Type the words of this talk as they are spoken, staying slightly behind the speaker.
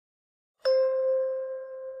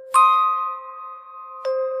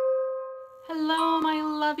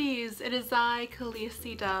lovies, it is I,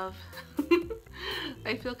 Khaleesi Dove.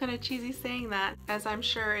 I feel kind of cheesy saying that, as I'm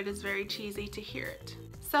sure it is very cheesy to hear it.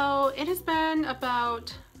 So it has been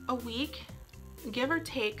about a week, give or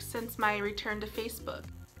take, since my return to Facebook.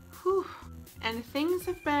 Whew. And things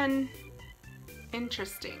have been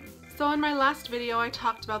interesting. So in my last video I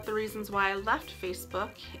talked about the reasons why I left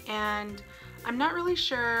Facebook, and I'm not really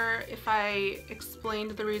sure if I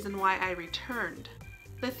explained the reason why I returned.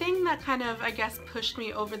 The thing that kind of, I guess, pushed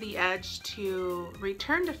me over the edge to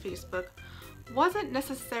return to Facebook wasn't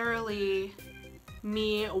necessarily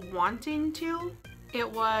me wanting to. It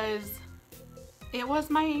was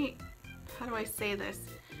my, how do I say this?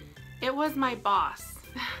 It was my boss.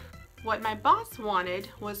 What my boss wanted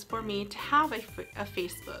was for me to have a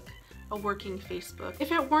Facebook, a working Facebook.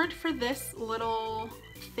 If it weren't for this little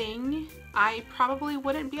thing, I probably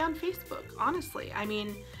wouldn't be on Facebook, honestly. I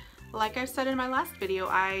mean, like I said in my last video,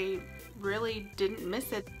 I really didn't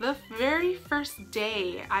miss it. The very first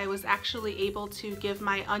day I was actually able to give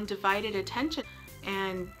my undivided attention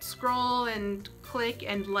and scroll and click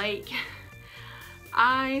and like,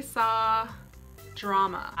 I saw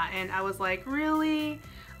drama and I was like, really?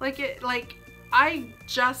 I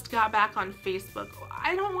just got back on Facebook.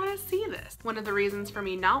 I don't want to see this. One of the reasons for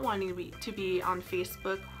me not wanting to be on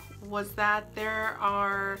Facebook was that there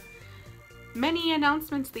are many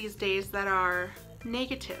announcements these days that are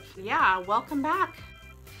negative. Yeah, welcome back.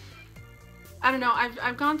 I don't know,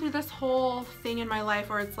 I've gone through this whole thing in my life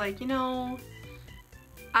where it's like, you know,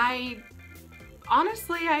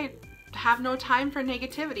 honestly, I have no time for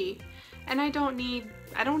negativity, and I don't need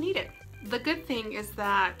it. The good thing is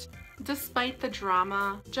that despite the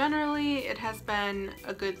drama, generally it has been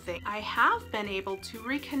a good thing. I have been able to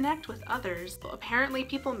reconnect with others. Apparently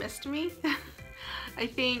people missed me. I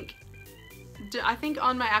think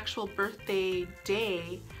on my actual birthday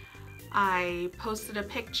day, I posted a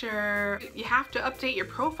picture. You have to update your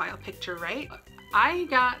profile picture, right? I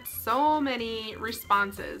got so many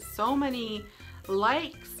responses, so many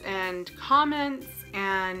likes and comments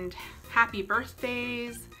and happy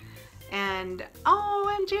birthdays and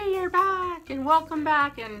OMG, you're back and welcome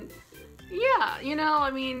back, and yeah, you know,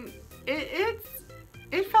 I mean,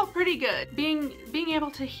 it felt pretty good being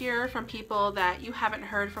able to hear from people that you haven't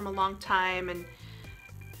heard from a long time, and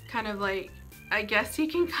kind of like, I guess you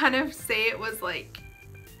can kind of say it was like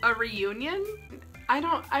a reunion.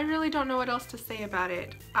 I really don't know what else to say about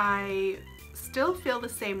it. I still feel the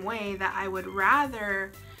same way, that I would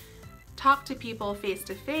rather talk to people face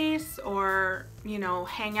to face, or, you know,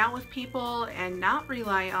 hang out with people and not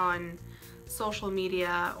rely on social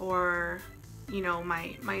media or, you know,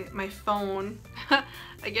 my phone.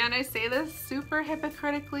 Again, I say this super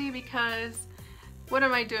hypocritically because what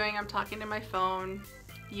am I doing? I'm talking to my phone,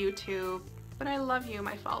 YouTube, but I love you,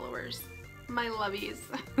 my followers, my lovies.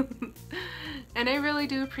 And I really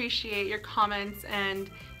do appreciate your comments,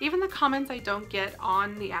 and even the comments I don't get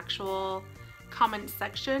on the actual comment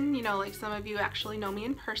section. You know, like, some of you actually know me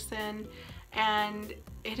in person, and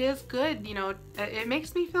it is good, you know, it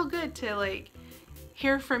makes me feel good to like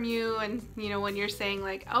hear from you, and you know, when you're saying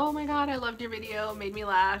like, oh my god, I loved your video, it made me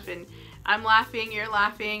laugh, and I'm laughing, you're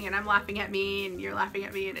laughing, and I'm laughing at me, and you're laughing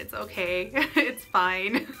at me, and it's okay. It's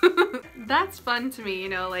fine. That's fun to me, you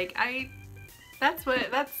know, like that's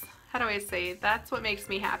how do I say, that's what makes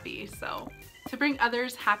me happy. So to bring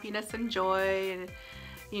others happiness and joy, and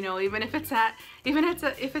you know, even if it's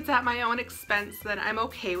at my own expense, then I'm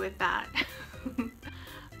okay with that.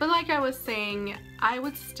 But like I was saying, I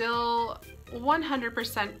would still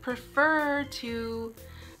 100% prefer to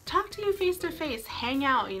talk to you face to face, hang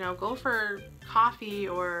out, you know, go for coffee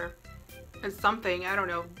or something, I don't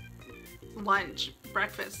know, lunch,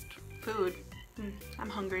 breakfast, food. I'm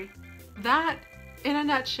hungry. That, in a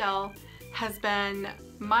nutshell, has been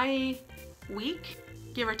my week,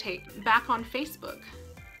 give or take, back on Facebook.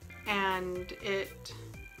 And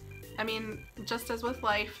I mean, just as with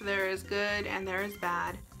life, there is good and there is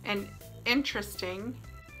bad and interesting,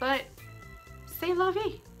 but c'est la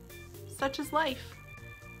vie, such is life.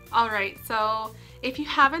 Alright, so if you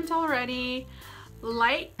haven't already,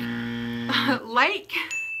 like,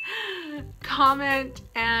 comment,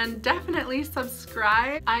 and definitely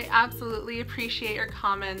subscribe. I absolutely appreciate your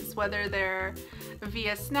comments, whether they're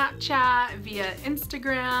via Snapchat, via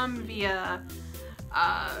Instagram, via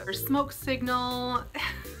or smoke signal.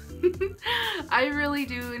 I really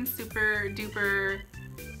do, and super duper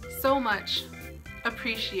so much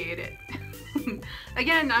appreciate it.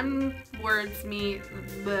 Again, I'm words, me,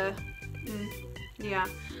 the, yeah.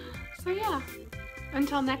 So yeah,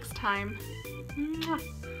 until next time, mwah.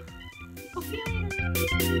 I'll see you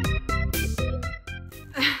later.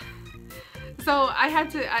 So So I had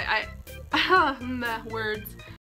to, words.